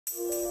Hey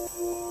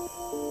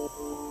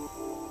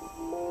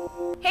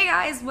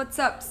guys, what's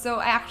up? So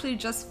I actually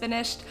just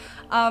finished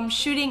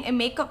shooting a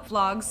makeup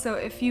vlog, so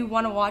if you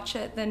want to watch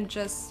it then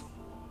just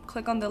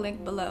click on the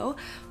link below.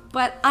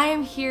 But I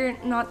am here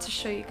not to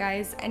show you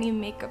guys any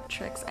makeup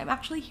tricks. I'm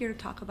actually here to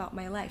talk about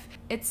my life.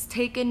 It's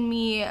taken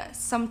me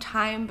some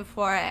time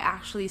before I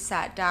actually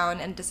sat down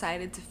and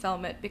decided to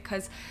film it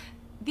because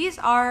these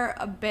are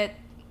a bit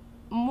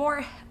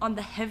more on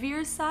the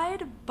heavier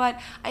side,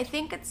 but I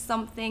think it's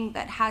something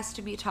that has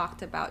to be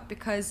talked about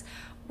because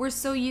we're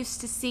so used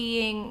to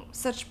seeing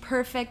such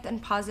perfect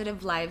and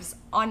positive lives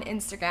on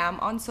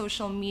Instagram, on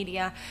social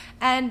media,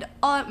 and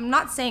I'm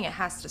not saying it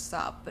has to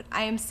stop, but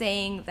I am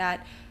saying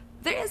that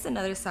there is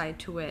another side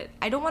to it.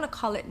 I don't want to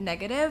call it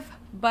negative,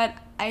 but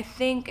I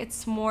think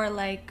it's more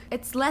like,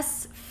 it's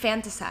less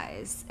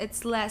fantasized,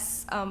 it's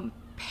less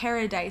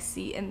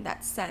paradisey in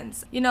that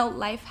sense. You know,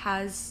 life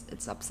has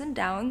its ups and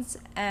downs,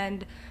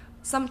 and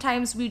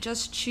sometimes we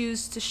just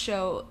choose to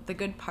show the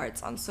good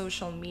parts on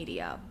social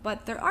media,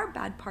 but there are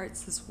bad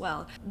parts as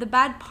well. The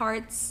bad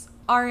parts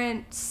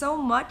aren't so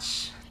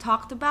much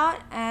talked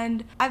about,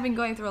 and I've been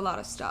going through a lot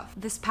of stuff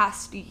this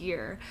past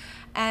year,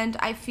 and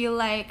I feel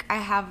like I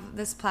have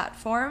this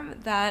platform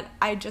that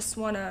I just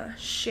want to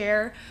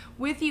share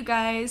with you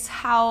guys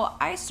how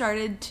I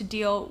started to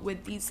deal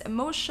with these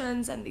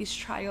emotions and these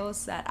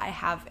trials that I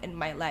have in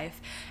my life.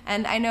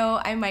 And I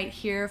know I might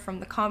hear from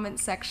the comment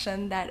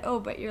section that, oh,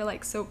 but you're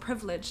like so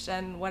privileged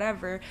and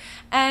whatever,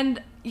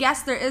 and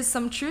yes, there is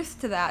some truth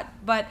to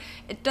that, but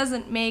it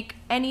doesn't make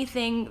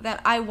anything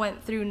that I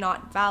went through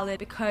not valid,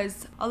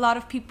 because a lot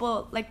of people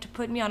like to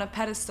put me on a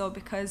pedestal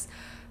because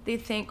they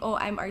think, oh,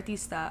 I'm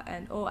artista,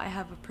 and oh, I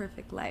have a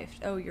perfect life,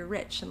 oh, you're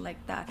rich, and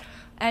like that.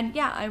 And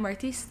yeah, I'm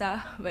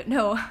artista, but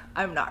no,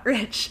 I'm not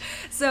rich.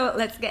 So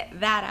let's get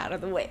that out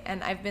of the way.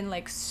 And I've been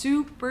like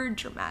super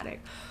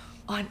dramatic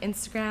on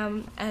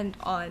Instagram and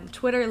on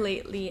Twitter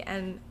lately,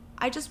 and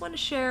I just want to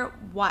share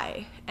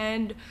why.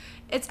 And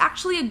it's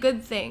actually a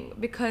good thing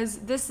because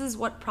this is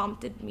what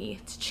prompted me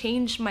to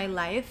change my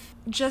life,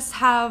 just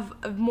have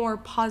a more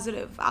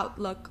positive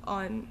outlook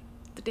on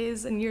the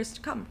days and years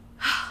to come.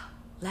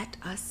 Let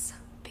us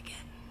begin.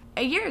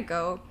 A year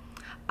ago,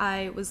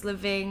 I was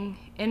living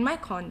in my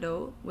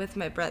condo with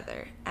my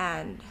brother,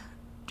 and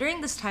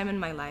during this time in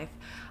my life,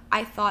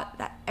 I thought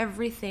that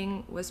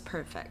everything was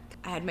perfect.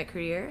 I had my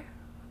career,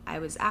 I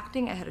was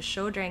acting, I had a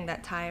show during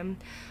that time,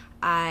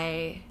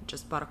 I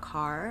just bought a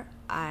car,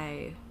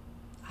 I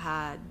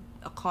had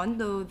a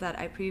condo that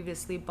I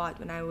previously bought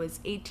when I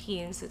was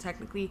 18, so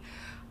technically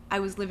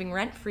I was living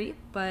rent-free,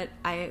 but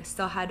I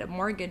still had a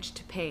mortgage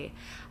to pay.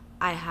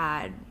 I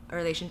had a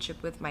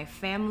relationship with my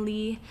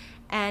family,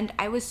 and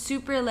I was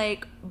super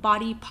like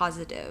body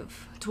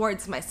positive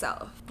towards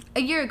myself.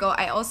 A year ago,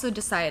 I also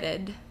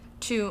decided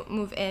to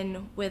move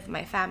in with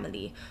my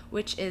family,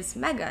 which is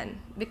Megan,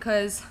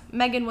 because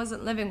Megan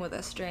wasn't living with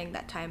us during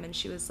that time, and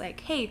she was like,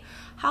 hey,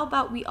 how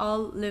about we all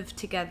live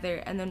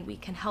together and then we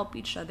can help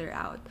each other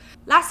out.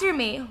 Last year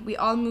May, we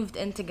all moved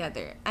in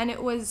together, and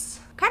it was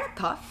kind of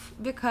tough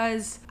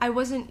because I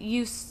wasn't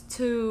used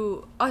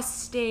to us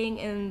staying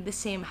in the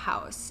same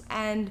house,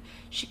 and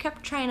she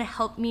kept trying to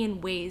help me in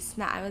ways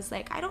that I was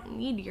like, I don't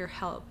need your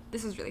help.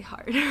 This is really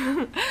hard.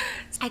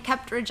 I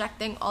kept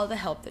rejecting all the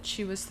help that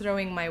she was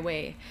throwing my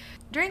way.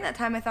 During that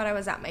time, I thought I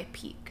was at my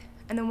peak.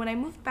 And then when I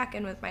moved back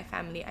in with my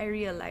family, I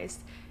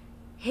realized,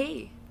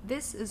 hey,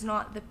 this is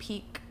not the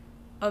peak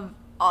of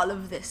all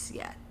of this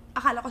yet.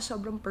 Akala ko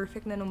sobrang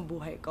perfect na ng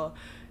buhay ko.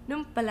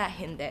 Nung pala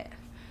hindi.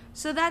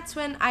 So that's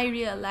when I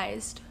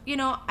realized, you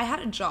know, I had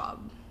a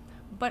job,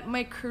 but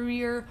my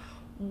career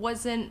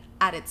wasn't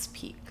at its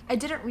peak. I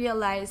didn't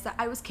realize that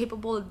I was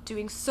capable of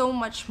doing so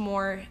much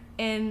more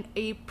in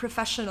a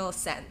professional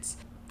sense.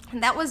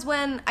 And that was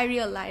when I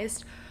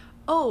realized,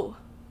 oh,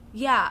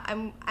 yeah,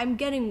 I'm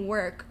getting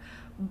work,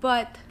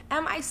 but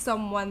am I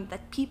someone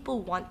that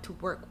people want to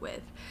work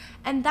with?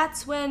 And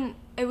that's when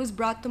it was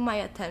brought to my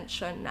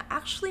attention,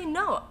 actually,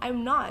 no,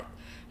 I'm not.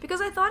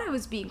 Because I thought I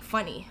was being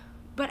funny.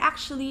 But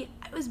actually,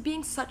 I was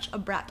being such a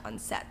brat on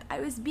set. I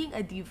was being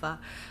a diva.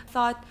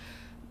 Thought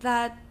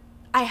that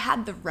I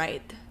had the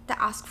right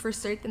to ask for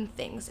certain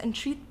things and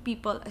treat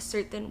people a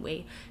certain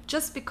way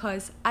just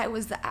because I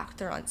was the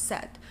actor on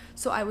set.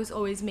 So I was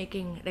always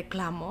making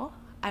reclamo.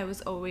 I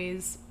was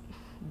always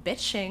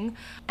bitching.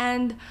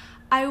 And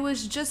I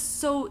was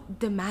just so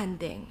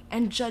demanding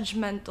and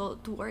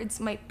judgmental towards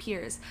my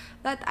peers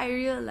that I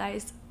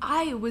realized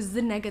I was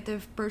the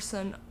negative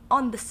person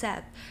on the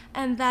set,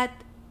 and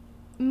that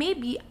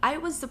maybe I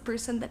was the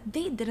person that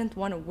they didn't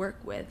want to work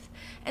with.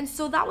 And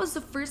so that was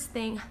the first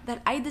thing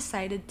that I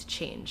decided to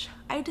change.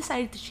 I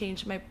decided to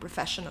change my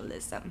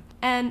professionalism.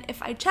 And if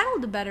I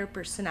channeled a better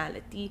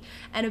personality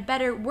and a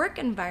better work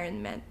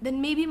environment, then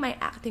maybe my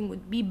acting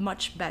would be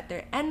much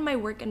better and my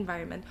work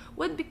environment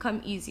would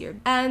become easier.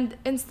 And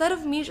instead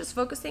of me just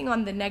focusing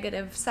on the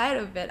negative side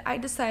of it, I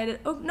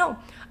decided, oh no,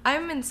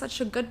 I'm in such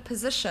a good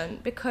position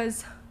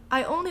because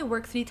I only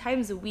work 3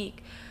 times a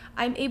week.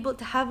 I'm able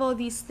to have all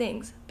these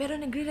things, pero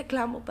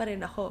nagrereklamo pa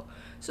rin ako.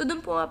 So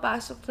dun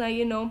pumapasok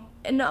na,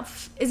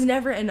 enough is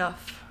never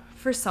enough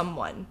for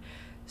someone.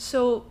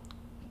 So,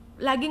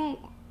 laging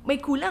may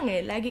kulang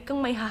eh. Lagi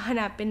kang may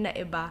hahanapin na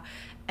iba.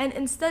 And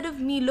instead of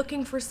me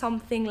looking for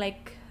something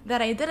like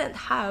that I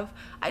didn't have,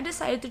 I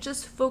decided to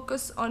just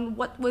focus on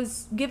what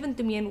was given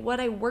to me and what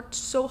I worked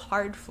so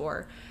hard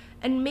for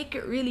and make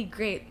it really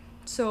great.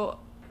 So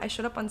I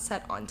showed up on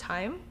set on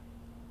time.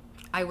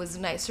 I was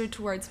nicer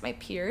towards my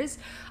peers.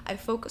 I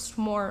focused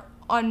more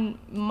on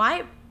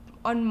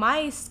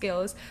my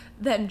skills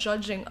than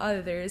judging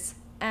others.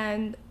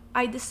 And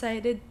I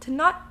decided to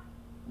not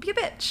be a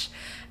bitch.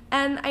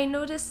 And I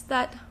noticed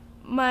that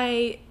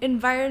my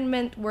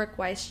environment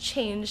work-wise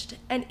changed,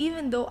 and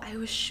even though I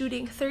was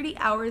shooting 30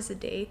 hours a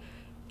day,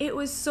 it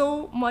was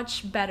so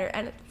much better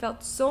and it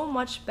felt so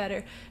much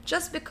better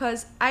just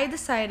because I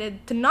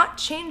decided to not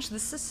change the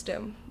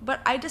system,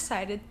 but I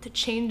decided to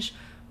change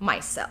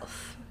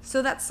myself.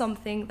 So that's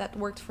something that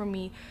worked for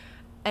me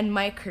and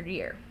my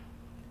career.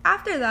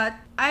 After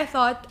that, I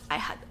thought I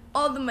had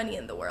all the money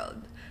in the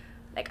world.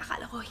 Like,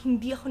 akala ko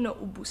hindi ako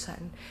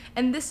naubusan.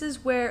 And this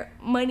is where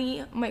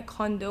money, my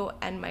condo,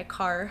 and my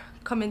car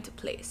come into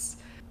place.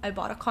 I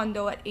bought a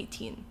condo at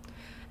 18.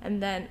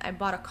 And then I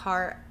bought a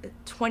car at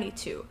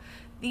 22.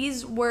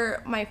 These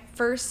were my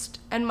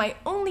first and my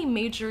only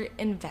major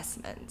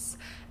investments.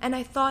 And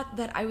I thought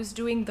that I was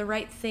doing the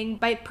right thing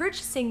by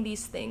purchasing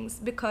these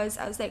things because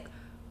I was like,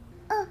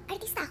 oh,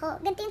 artista ako,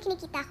 ganito yung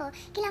kinikita ko,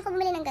 kailangan ko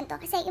bumili ng ganito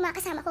kasi yung mga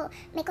kasama ko,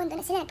 may kondo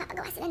na sila,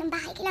 nagpapagawa sila ng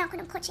bahay, kailangan ko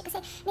ng kotse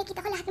kasi nakita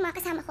ko lahat ng mga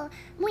kasama ko,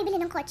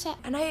 bumibili ng kotse.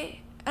 And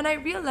I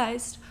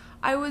realized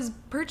I was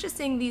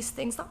purchasing these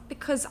things not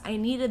because I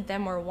needed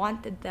them or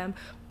wanted them,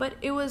 but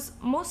it was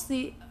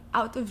mostly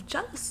out of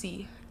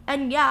jealousy.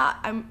 And yeah,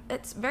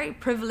 it's very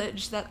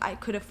privileged that I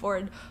could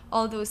afford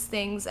all those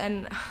things.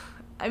 And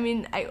I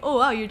mean,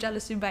 oh wow, you're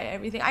jealous you buy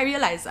everything. I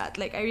realized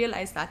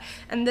that.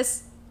 And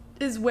this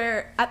is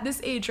where, at this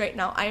age right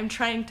now, I am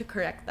trying to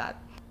correct that.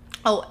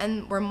 Oh,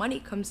 and where money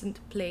comes into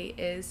play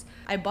is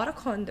I bought a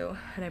condo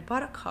and I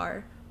bought a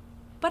car,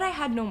 but I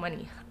had no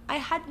money. I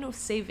had no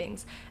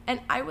savings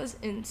and I was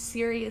in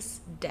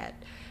serious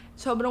debt.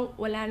 Sobrang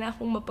wala na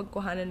akong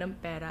mapagkuhanan ng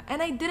pera.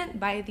 And I didn't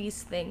buy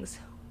these things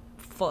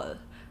full.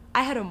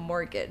 I had a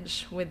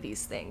mortgage with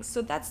these things.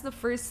 So that's the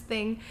first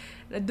thing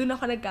na dun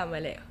ako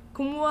nagkamali.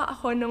 Kumuha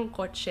ako ng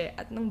kotse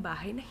at ng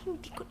bahay na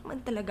hindi ko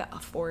naman talaga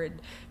afford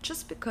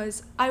just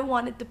because I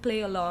wanted to play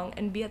along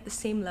and be at the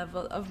same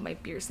level of my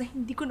peers na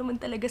hindi ko naman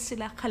talaga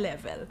sila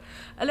ka-level.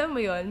 Alam mo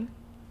yon?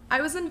 I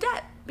was in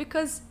debt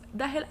because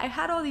dahil I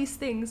had all these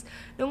things,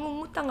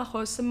 nangungutang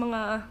ako sa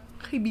mga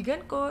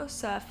kaibigan ko,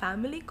 sa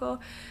family ko,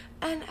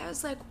 and I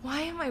was like,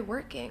 why am I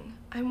working?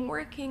 I'm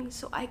working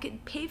so I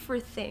could pay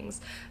for things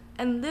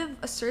and live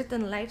a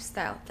certain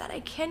lifestyle that I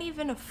can't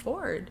even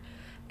afford.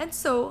 And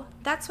so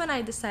that's when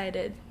I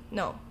decided,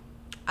 no,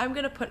 I'm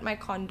gonna put my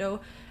condo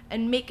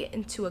and make it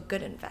into a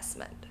good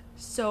investment.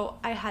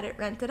 So I had it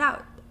rented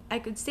out. I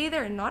could stay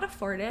there and not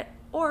afford it,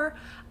 or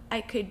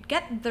I could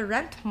get the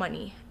rent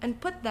money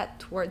and put that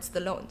towards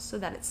the loan so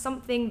that it's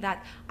something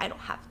that I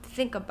don't have to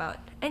think about.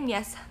 And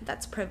yes,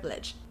 that's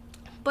privilege.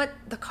 But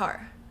the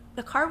car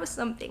was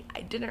something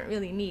I didn't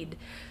really need.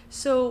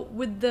 So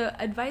with the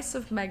advice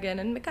of Megan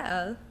and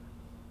Mikael,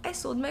 I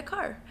sold my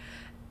car.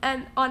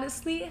 And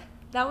honestly,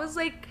 that was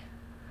like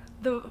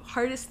the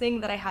hardest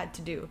thing that I had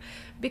to do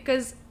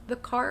because the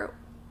car,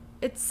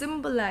 it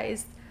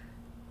symbolized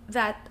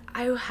that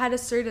I had a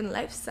certain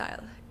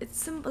lifestyle. It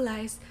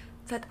symbolized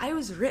that I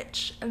was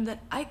rich and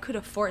that I could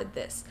afford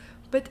this.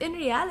 But in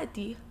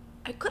reality,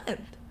 I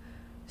couldn't.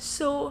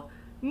 So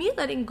me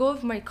letting go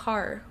of my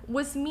car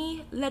was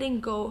me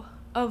letting go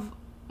of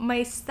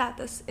my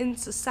status in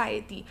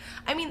society.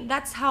 I mean,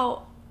 that's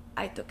how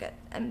I took it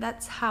and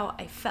that's how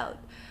I felt.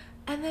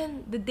 And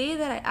then the day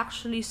that I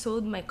actually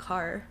sold my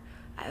car,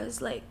 I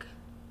was like,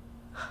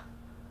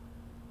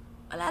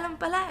 wala lang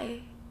pala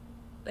eh.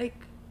 Like,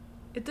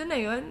 ito na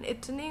yun.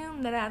 Ito na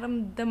yung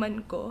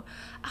nararamdaman ko.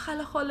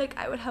 Akala ko like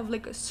I would have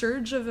like a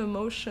surge of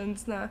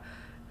emotions na,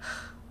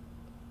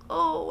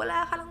 oh,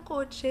 wala ka lang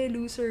kotse,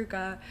 loser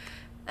ka.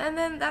 And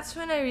then that's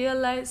when I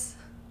realized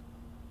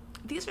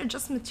these are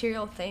just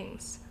material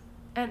things.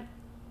 And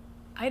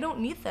I don't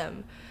need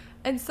them.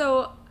 And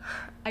so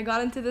I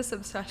got into this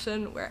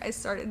obsession where I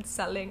started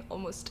selling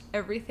almost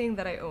everything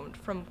that I owned,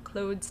 from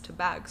clothes to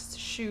bags to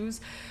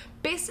shoes,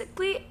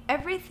 basically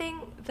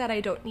everything that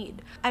I don't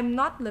need. I'm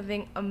not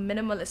living a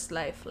minimalist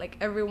life like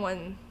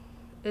everyone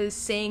is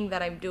saying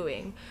that I'm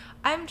doing.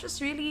 I'm just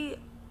really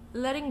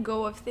letting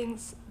go of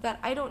things that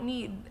I don't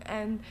need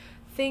and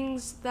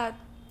things that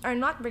are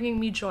not bringing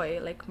me joy,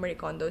 like Marie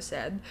Kondo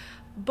said,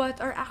 but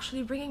are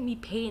actually bringing me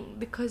pain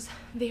because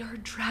they are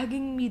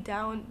dragging me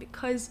down.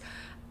 Because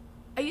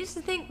I used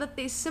to think that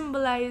they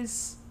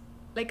symbolize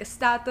like a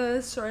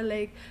status or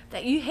like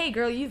that hey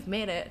girl, you've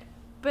made it.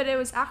 But it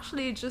was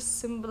actually just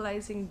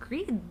symbolizing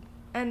greed.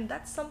 And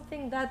that's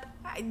something that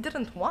I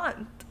didn't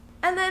want.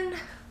 And then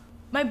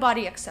my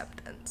body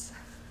acceptance.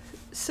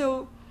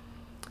 So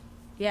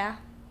yeah,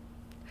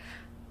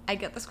 I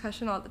get this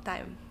question all the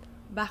time.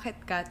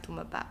 Bakit ka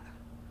tumaba?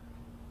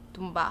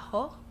 Tumaba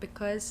ako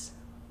because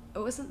I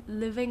wasn't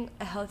living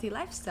a healthy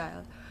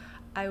lifestyle.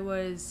 I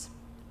was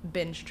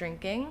binge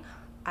drinking,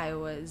 I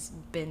was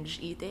binge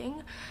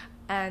eating,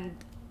 and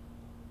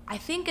I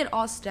think it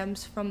all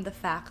stems from the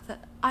fact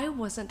that I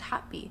wasn't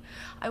happy.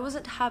 I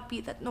wasn't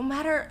happy that no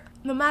matter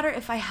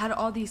if I had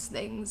all these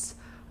things,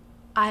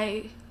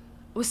 I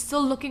was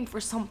still looking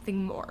for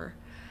something more.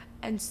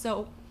 And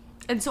so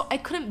I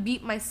couldn't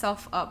beat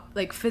myself up,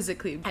 like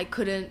physically. I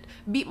couldn't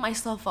beat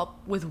myself up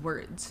with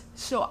words.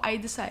 So I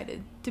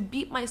decided to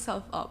beat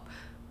myself up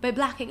by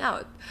blacking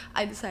out.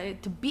 I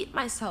decided to beat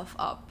myself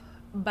up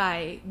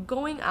by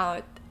going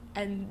out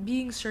and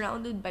being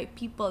surrounded by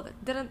people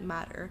that didn't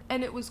matter.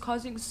 And it was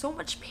causing so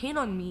much pain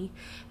on me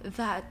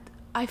that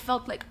I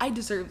felt like I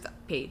deserved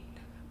that pain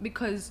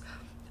because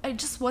I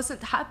just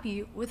wasn't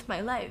happy with my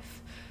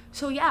life.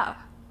 So yeah,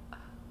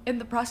 in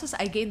the process,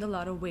 I gained a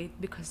lot of weight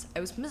because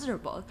I was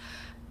miserable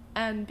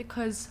and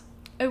because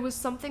it was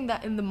something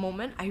that in the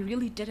moment I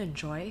really did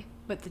enjoy,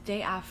 but the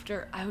day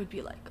after I would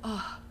be like,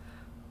 oh,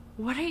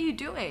 what are you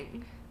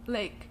doing?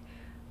 Like,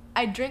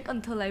 I drank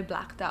until I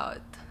blacked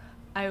out.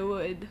 I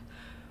would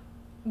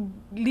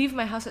leave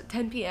my house at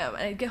 10 p.m.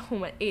 and I'd get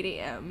home at 8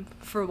 a.m.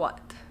 for what?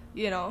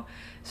 You know?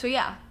 So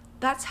yeah,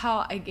 that's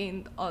how I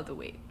gained all the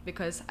weight,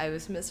 because I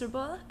was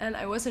miserable and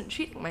I wasn't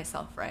treating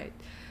myself right.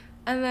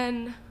 And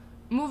then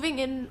moving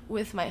in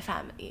with my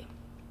family,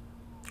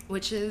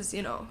 which is,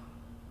 you know,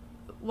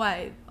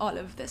 why all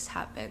of this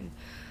happened.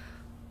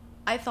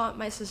 I thought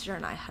my sister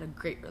and I had a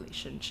great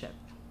relationship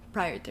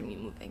prior to me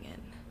moving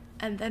in.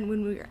 And then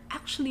when we were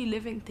actually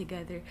living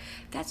together,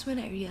 that's when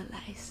I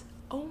realized,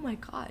 oh my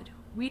God,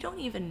 we don't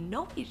even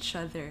know each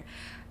other.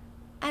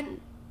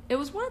 And it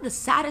was one of the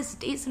saddest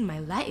days in my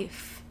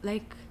life.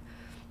 Like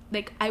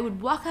I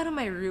would walk out of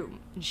my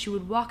room and she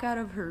would walk out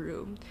of her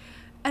room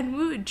and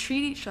we would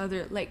treat each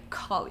other like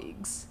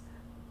colleagues,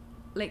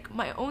 like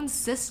my own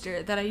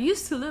sister that I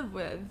used to live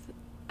with.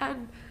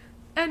 And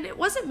it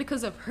wasn't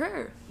because of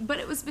her, but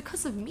it was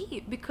because of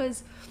me,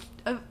 because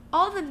of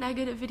all the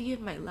negativity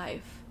in my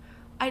life.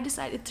 I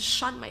decided to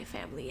shun my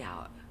family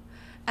out,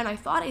 and I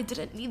thought I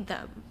didn't need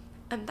them.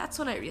 And that's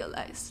when I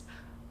realized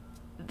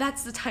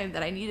that's the time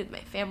that I needed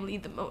my family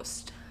the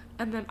most.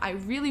 And then I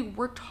really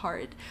worked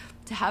hard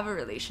to have a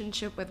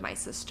relationship with my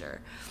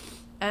sister.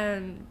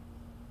 And,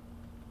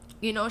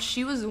 you know,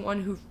 she was the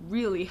one who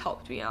really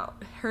helped me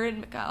out. Her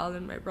and Mikael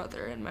and my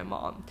brother and my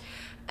mom.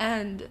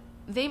 And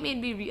they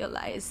made me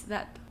realize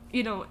that,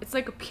 you know, it's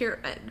like a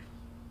pyramid.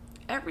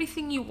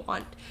 Everything you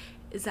want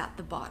is at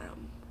the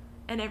bottom.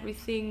 And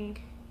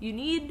everything you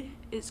need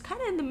is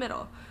kind of in the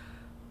middle.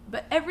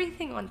 But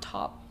everything on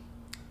top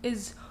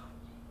is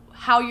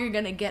how you're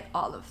gonna get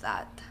all of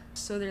that.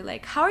 So they're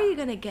like, how are you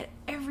gonna get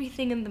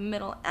everything in the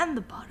middle and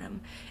the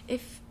bottom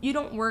if you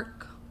don't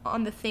work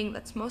on the thing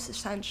that's most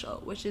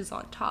essential, which is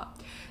on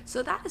top?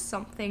 So that is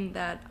something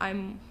that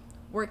I'm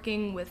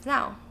working with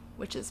now,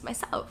 which is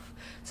myself.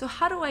 So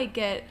how do I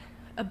get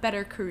a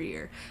better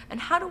career? And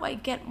how do I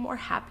get more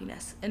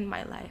happiness in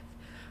my life?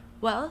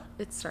 Well,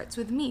 it starts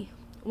with me.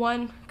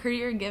 One,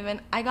 career given,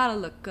 I gotta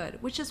look good,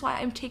 which is why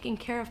I'm taking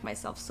care of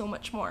myself so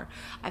much more.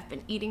 I've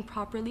been eating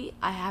properly,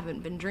 I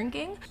haven't been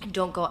drinking, I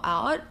don't go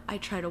out, I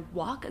try to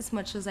walk as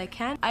much as I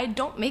can. I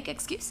don't make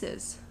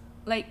excuses.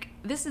 Like,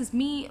 this is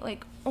me,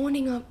 like,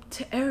 owning up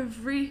to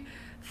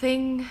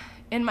everything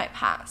in my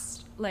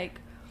past.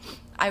 Like,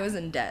 I was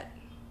in debt,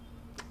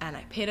 and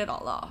I paid it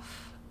all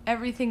off.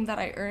 Everything that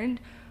I earned,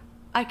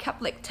 I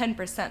kept like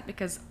 10%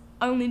 because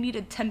I only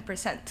needed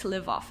 10% to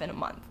live off in a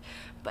month.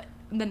 But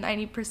the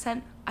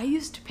 90% I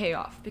used to pay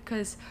off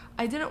because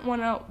I didn't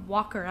want to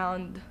walk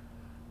around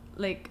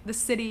like the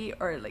city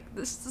or like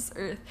this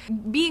earth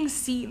being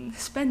seen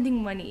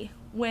spending money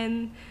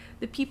when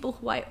the people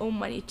who I owe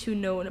money to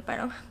know na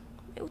parang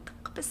may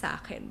utang ka pa sa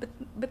akin,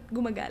 but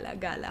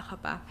gumagala-gala ka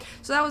pa.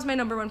 So that was my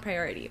number one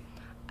priority.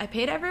 I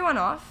paid everyone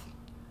off.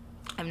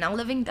 I'm now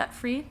living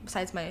debt-free,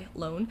 besides my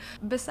loan,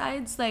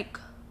 besides like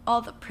all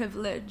the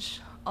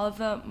privilege, all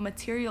the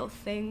material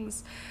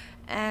things,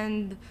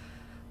 and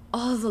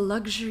all the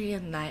luxury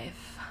in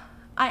life.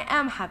 I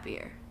am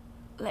happier,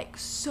 like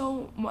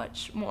so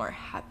much more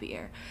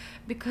happier,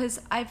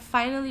 because I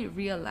finally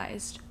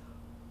realized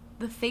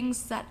the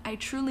things that I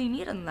truly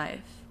need in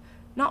life.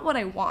 Not what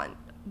I want,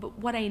 but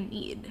what I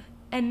need.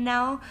 And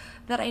now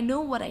that I know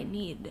what I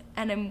need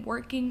and I'm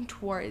working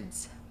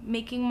towards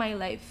making my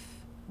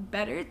life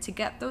better to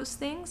get those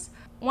things,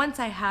 once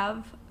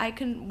I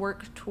can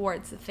work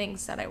towards the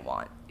things that I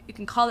want. You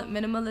can call it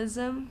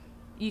minimalism,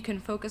 you can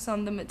focus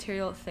on the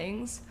material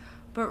things,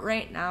 but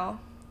right now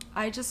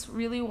I just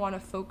really want to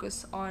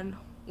focus on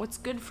what's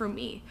good for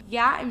me.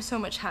 Yeah, I'm so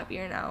much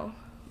happier now,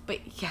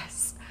 but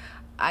yes,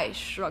 I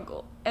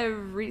struggle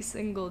every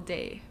single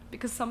day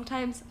because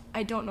sometimes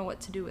I don't know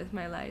what to do with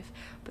my life,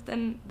 but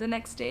then the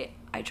next day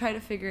I try to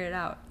figure it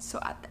out. So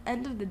at the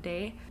end of the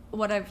day,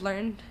 what I've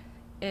learned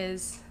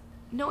is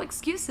no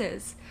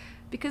excuses,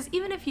 because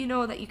even if you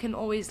know that you can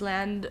always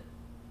land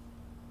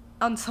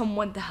on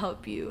someone to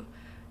help you,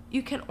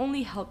 you can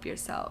only help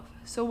yourself.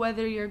 So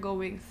whether you're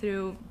going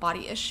through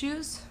body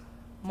issues,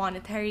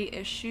 monetary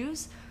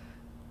issues,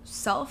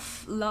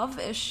 self-love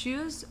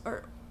issues,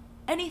 or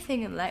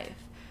anything in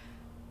life,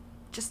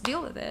 just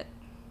deal with it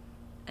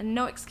and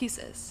no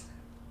excuses.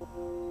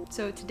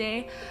 So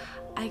today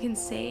I can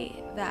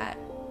say that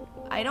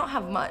I don't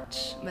have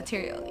much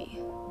materially,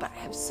 but I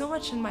have so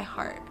much in my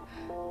heart,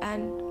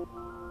 and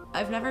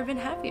I've never been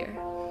happier.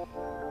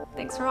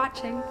 Thanks for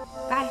watching.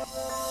 Bye.